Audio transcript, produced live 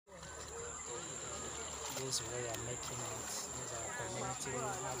this way are making it. These are community.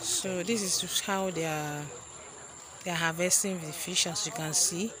 So this is how they are harvesting the fish. As you can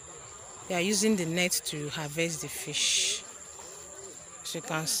see, they are using the net to harvest the fish. As you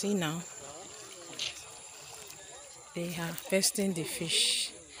can see now, they are harvesting the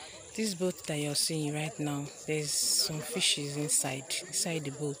fish. This boat that you're seeing right now, there's some fishes inside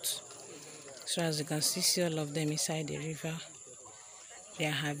the boat. So as you can see all of them inside the river. They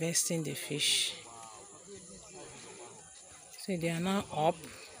are harvesting the fish. So they are now up.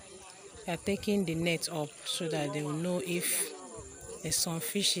 They are taking the net up so that they will know if there's some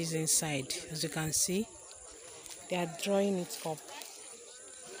fishes inside. As you can see, they are drawing it up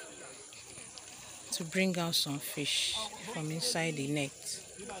to bring out some fish from inside the net.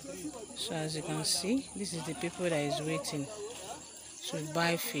 So as you can see, this is the people that is waiting to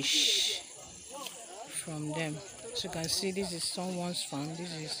buy fish from them. So you can see this is someone's farm.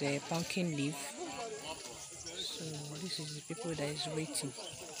 This is a pumpkin leaf. So this is the people that is waiting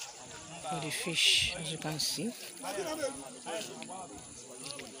for the fish, as you can see.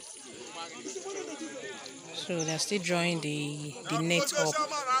 So they're still drawing the net up,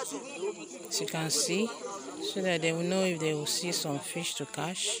 as you can see, so that they will know if they will see some fish to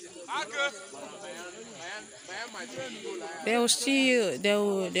catch. They will see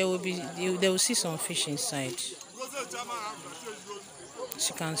some fish inside, as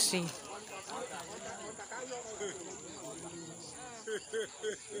you can see.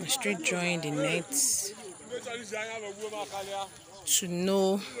 I'm still drawing the nets to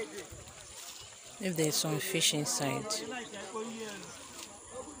know if there's some fish inside.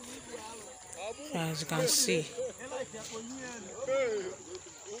 As you can see.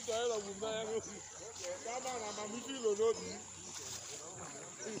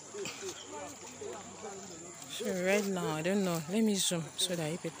 So right now, I don't know. Let me zoom so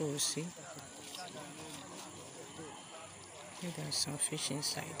that you people will see. There's some fish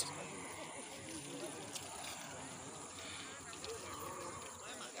inside.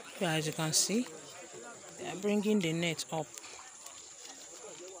 So as you can see, they are bringing the net up.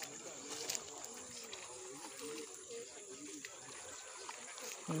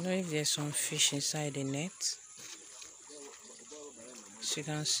 You know if there's some fish inside the net. As you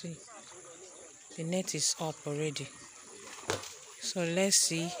can see, the net is up already. So let's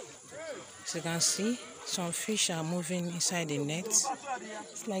see. As you can see, some fish are moving inside the net.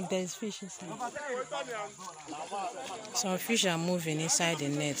 It's like there's fish inside. Some fish are moving inside the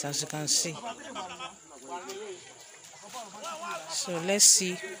net, as you can see. So let's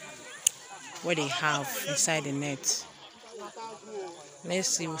see what they have inside the net. Let's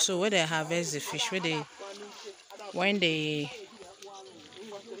see. So where they harvest the fish, when they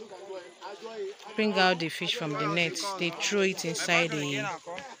bring out the fish from the net, they throw it inside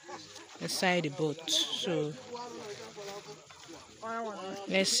the boat. So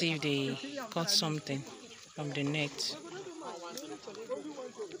let's see if they caught something from the net.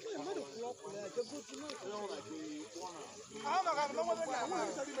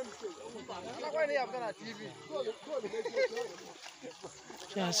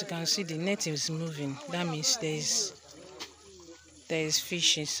 So as you can see, the net is moving. That means there is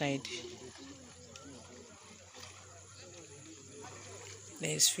fish inside.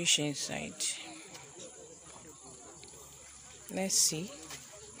 There is fish inside. Let's see.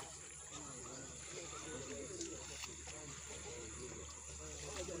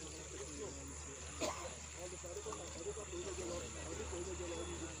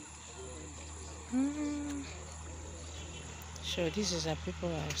 So this is the people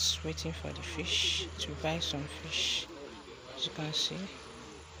that are waiting for the fish, to buy some fish, as you can see.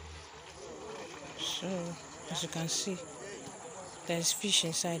 So as you can see, there's fish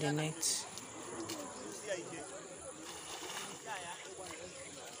inside the net.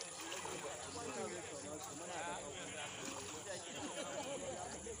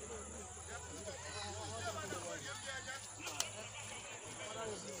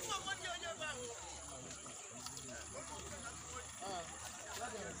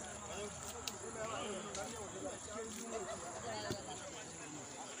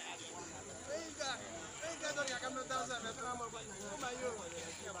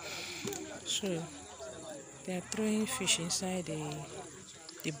 So they are throwing fish inside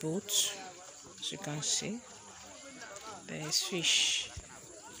the boat. As you can see, there is fish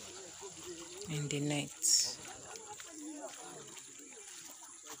in the net.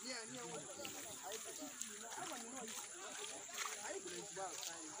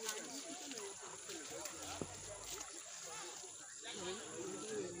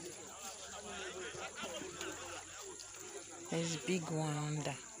 There's a big one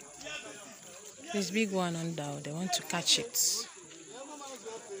under. This big one under, they want to catch it.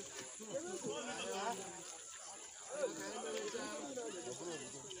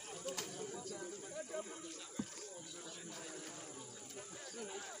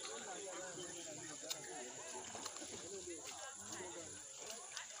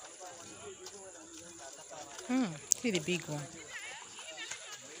 See the big one.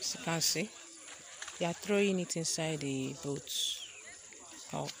 As you can see, they are throwing it inside the boat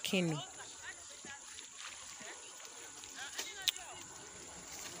or canoe.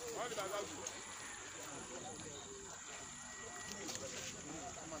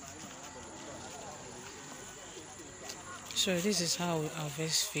 So this is how we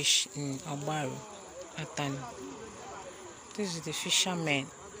harvest fish in Ogbaru, Atani. This is the fishermen.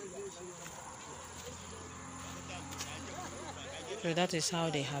 So that is how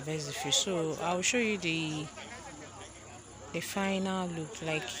they harvest the fish. So I'll show you the final look.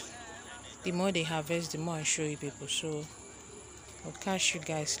 Like the more they harvest, the more I show you people. So I'll catch you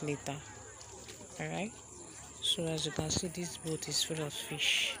guys later. Alright. So as you can see, this boat is full of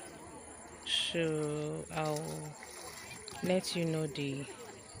fish. So I'll let you know the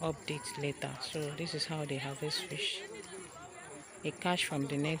update later. So this is how they harvest fish. They catch from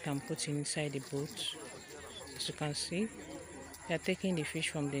the net and put it inside the boat. As you can see, they are taking the fish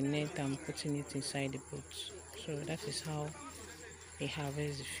from the net and putting it inside the boat. So that is how they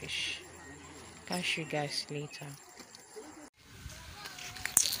harvest the fish. Catch you guys later.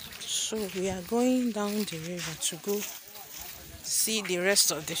 So we are going down the river to go see the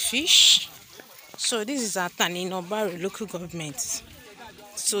rest of the fish. So this is Atani in Ogbaru local government.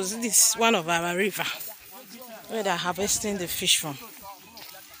 So this is one of our river where they are harvesting the fish from.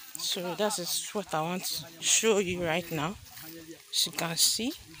 So that is what I want to show you right now. As you can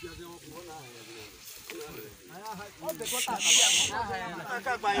see.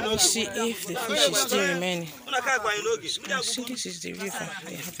 Let's see if the fish is still remaining. As you can see, this is the river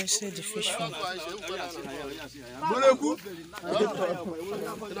they harvested the fish from.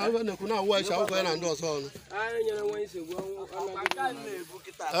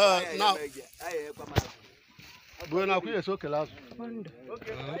 Buena kuye so kela azu.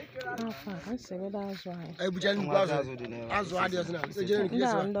 Afa, ase weda azu ayi. Ebuja ni azu. Azu adi azu na. Ejere ni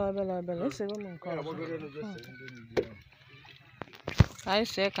kisa. Ndo bele ese go nko. I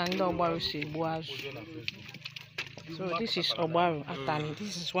say kan ndo Ogbaru si gbu azu. So this is Ogbaru Atani.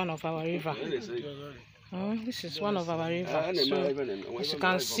 This is one of our river. This is one of our river. So as you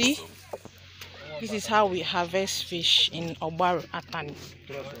can see, this is how we harvest fish in Ogbaru Atani.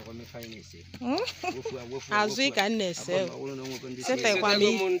 Azu ka nese. Sete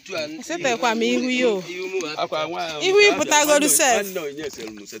kwa mi ihu yo. Ihu iputagodu sef.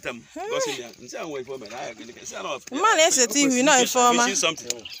 Man esete ihu no informa.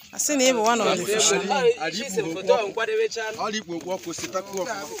 Asi na ebe one of the fish.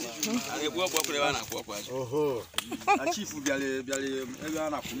 Chief biale ebe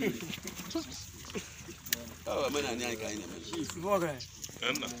ana kumiri. Oh, man, I can't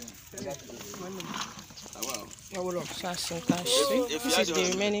This is the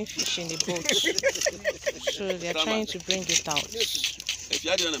remaining fish in the boat. So they are trying to bring it out.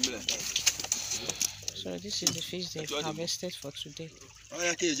 So this is the fish they've harvested for today.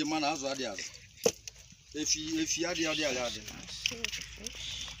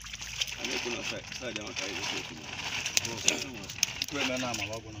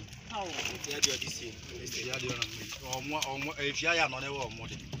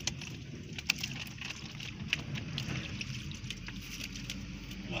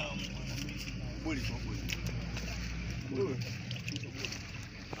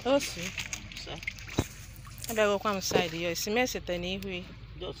 Oh, see. I better go come side here. See me sit in here.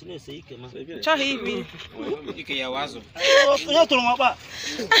 Chahi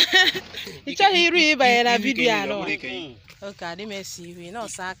Chahi by a video. Okay, I didn't see we no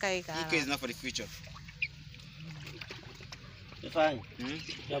Saka. Is not for the future. Fine.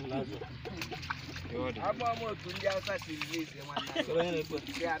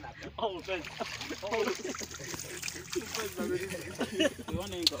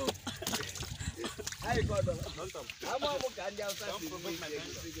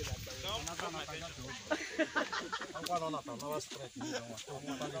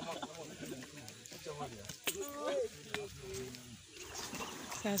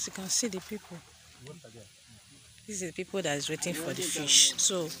 As you can see the people. This is the people that is waiting for the fish.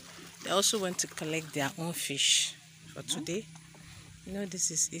 So they also went to collect their own fish for today. You know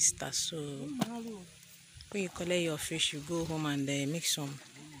this is Easter, so when you collect your fish, you go home and make some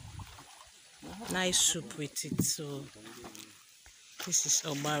nice soup with it. So this is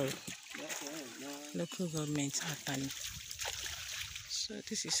Ogbaru. Local government Atani. So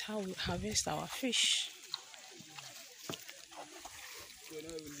this is how we harvest our fish.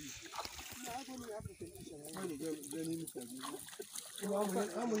 So as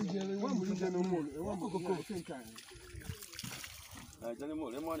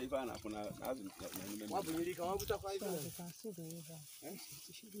you can see the river.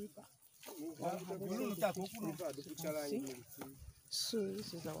 So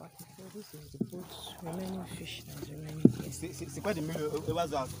this is our people. This is the boat remaining fish that is remaining here. C'est quoi des mules?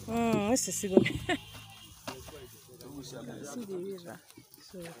 This is see the river.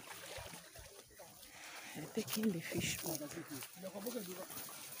 So they're taking the fish back.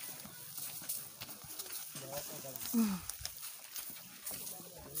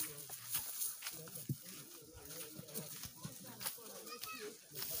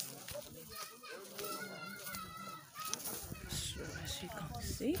 As you can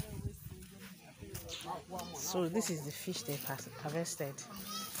see, so this is the fish they've harvested.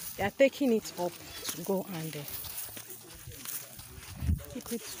 They are taking it up to go and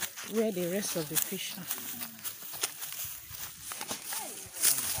keep it where the rest of the fish are.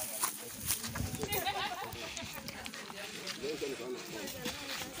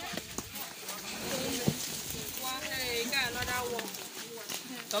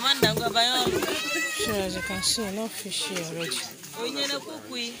 So as you can see, enough fish here already.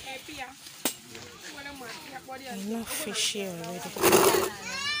 Enough fish here already.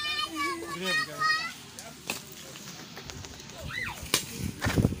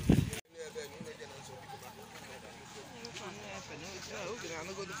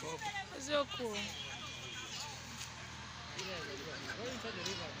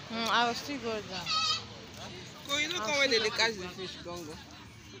 I will still go down. You don't come where they catch the fish, Congo.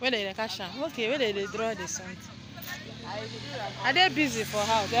 Where they catch them? Okay, where they draw the sand? Are they busy for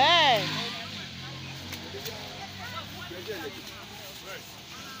house? Hey!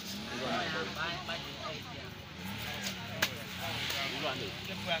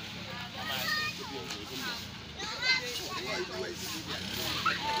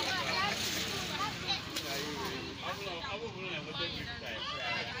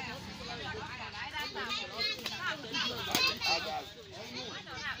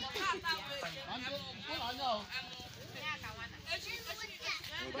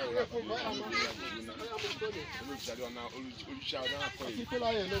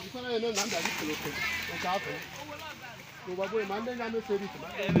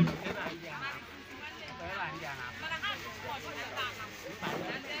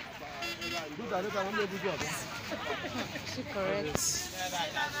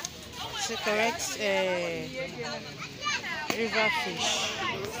 It's correct river fish.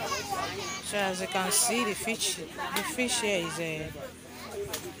 So as you can see, the fish here is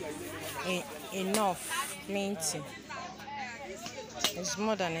enough, plenty. It's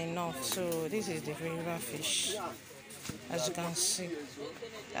more than enough. So this is the river fish. As you can see,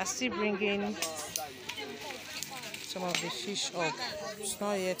 they're still bringing some of the fish up. It's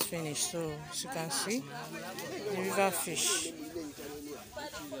not yet finished. So as you can see, the river fish.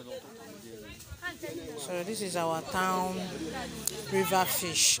 So this is our town river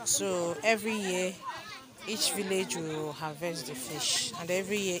fish. So every year each village will harvest the fish, and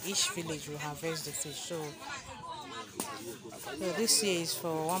every year each village will harvest the fish. So this year is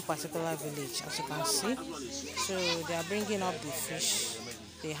for one particular village, as you can see. So they are bringing up the fish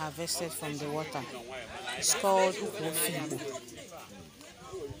they harvested from the water. It's called Ukwofibo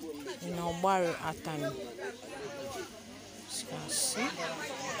in Ogbari Atani. As you can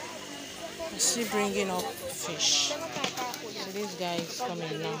see, bringing up fish. So this guy is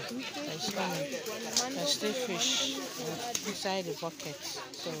coming now. He's coming. There's still fish inside the bucket.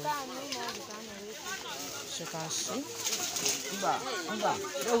 So you can see.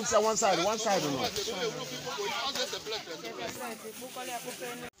 One side or not?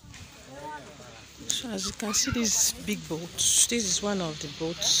 So as you can see, these big boats. This is one of the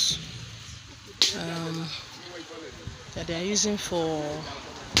boats that they are using for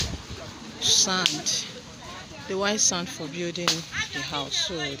sand, the white sand for building the house.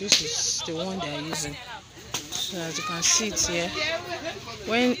 So this is the one they are using. So as you can see it here,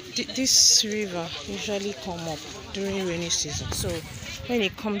 when this river usually come up during rainy season. So when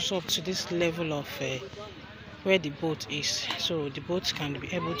it comes up to this level of where the boat is, so the boat can be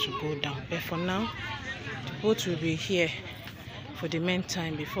able to go down. But for now, the boat will be here for the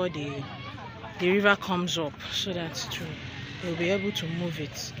meantime before the river comes up, so that they'll be able to move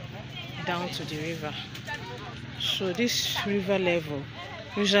it down to the river. So this river level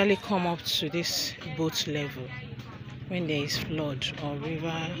usually come up to this boat level when there is flood or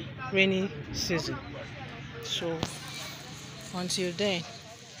rainy season. So until then,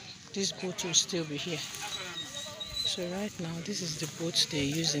 this boat will still be here. So right now, this is the boat they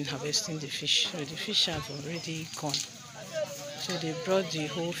use in harvesting the fish. So the fish have already gone. So they brought the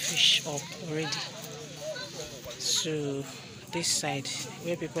whole fish up already. So this side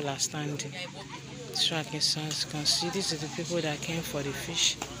where people are standing. So as you can see, these are the people that came for the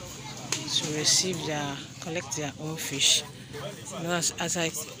fish to collect their own fish. You know, as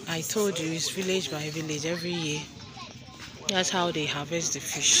I told you, it's village by village every year. That's how they harvest the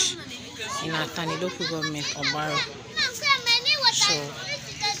fish in Atani local government, Obaro.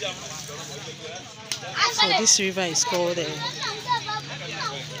 So this river is called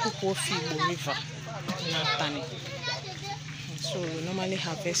Ukwofibo River in Atani. So we normally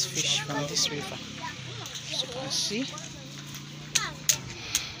harvest fish from this river. As you can see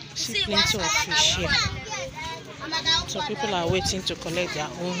plenty of fish here. So people are waiting to collect their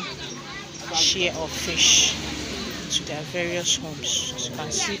own share of fish to their various homes. As you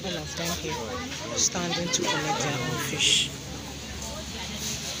can see all of them here standing to collect their own fish.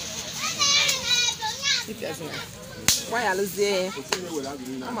 Why are you there?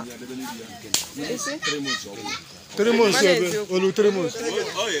 3 months, only 3 months.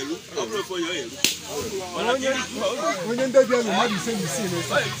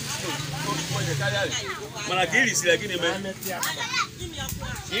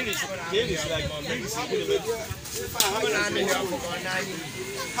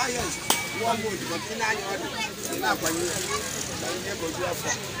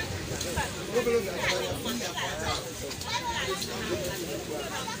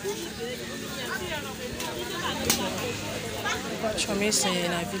 Show me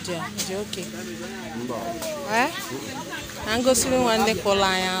saying a video. Is it okay? Eh? I'm going to see one day call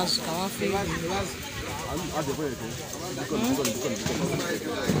Lions. Come on, feel.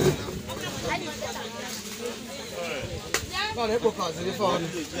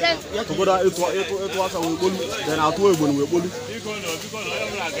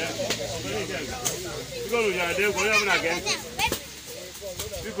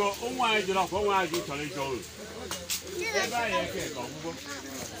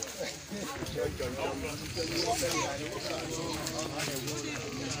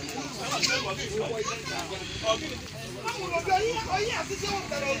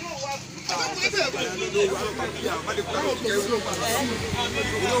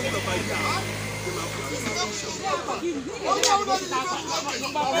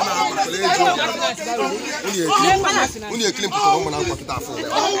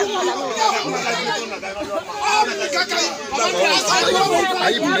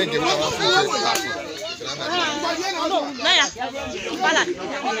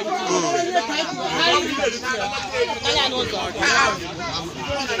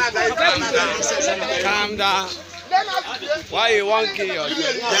 Calm down. Why you want to kill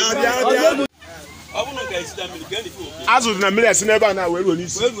yourself? Azụ na mmiri esi n'ebe a na-were ruo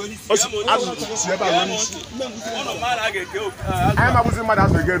n'isi. Azụ si ebe a ruo n'isi. Anyị mabụzi mmadụ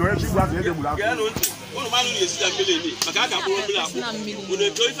azụ ege onye chigbu azụ ege gburu azụ. Ụnụ mmadụ na-esi na mmiri emi maka a ga-akpụrụ mmiri akpụ. Ụnụ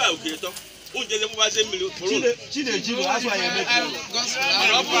eto ife a oke eto. Ụnụ jeze mgbaze mmiri pụrụ. Chineji azụ anyị emechi.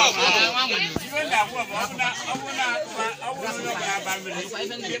 Mana ọ bụrụ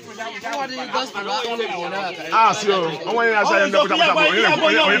Ah, sí, onwe ya asa ya ndepụta pụta onye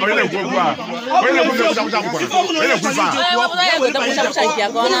na-ekwu okwu a. Onye na-ekwu ndepụta pụta pụta. Onye na-ekwu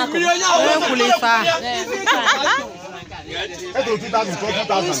ife a. Eto 2000.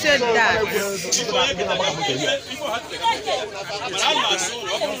 Who said that?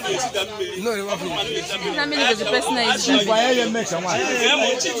 Family is the person that is doing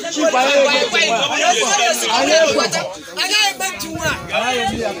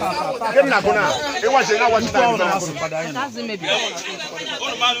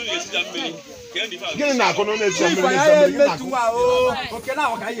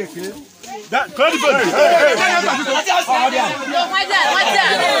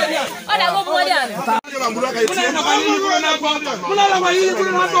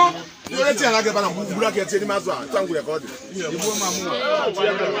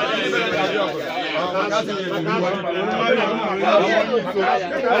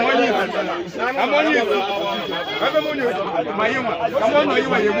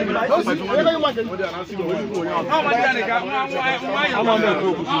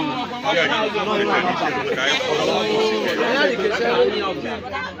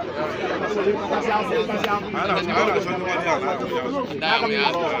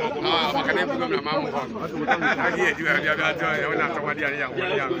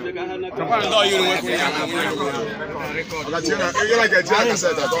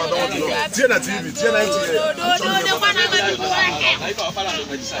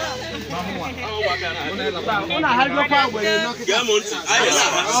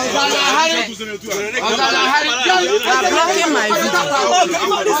blocking my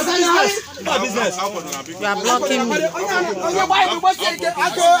video. You are blocking me.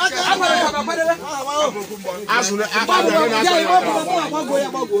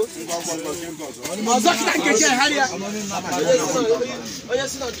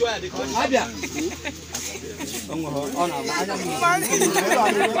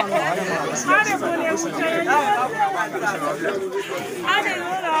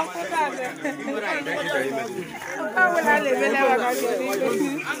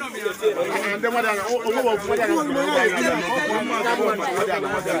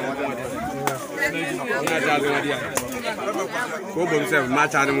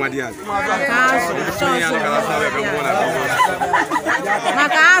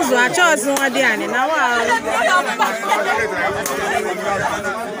 Makazu achozi wadiani na wa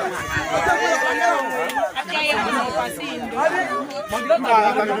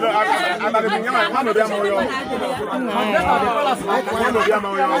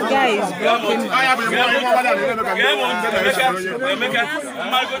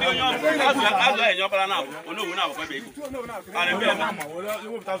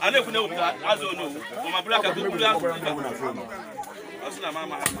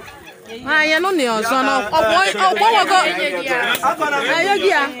ya no ni ozo no ogbowogo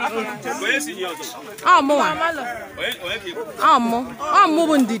ayogia amu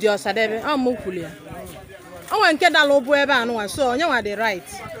bu ndidi osadebe amu kwulia onwe nke dala obu ebe anu wa so onye wa the right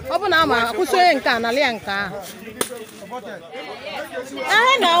obu na ama akwusoye nke analia nke a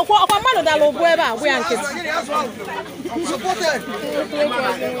na okwa mmadụ dala obu ebe agbu ya nkịtị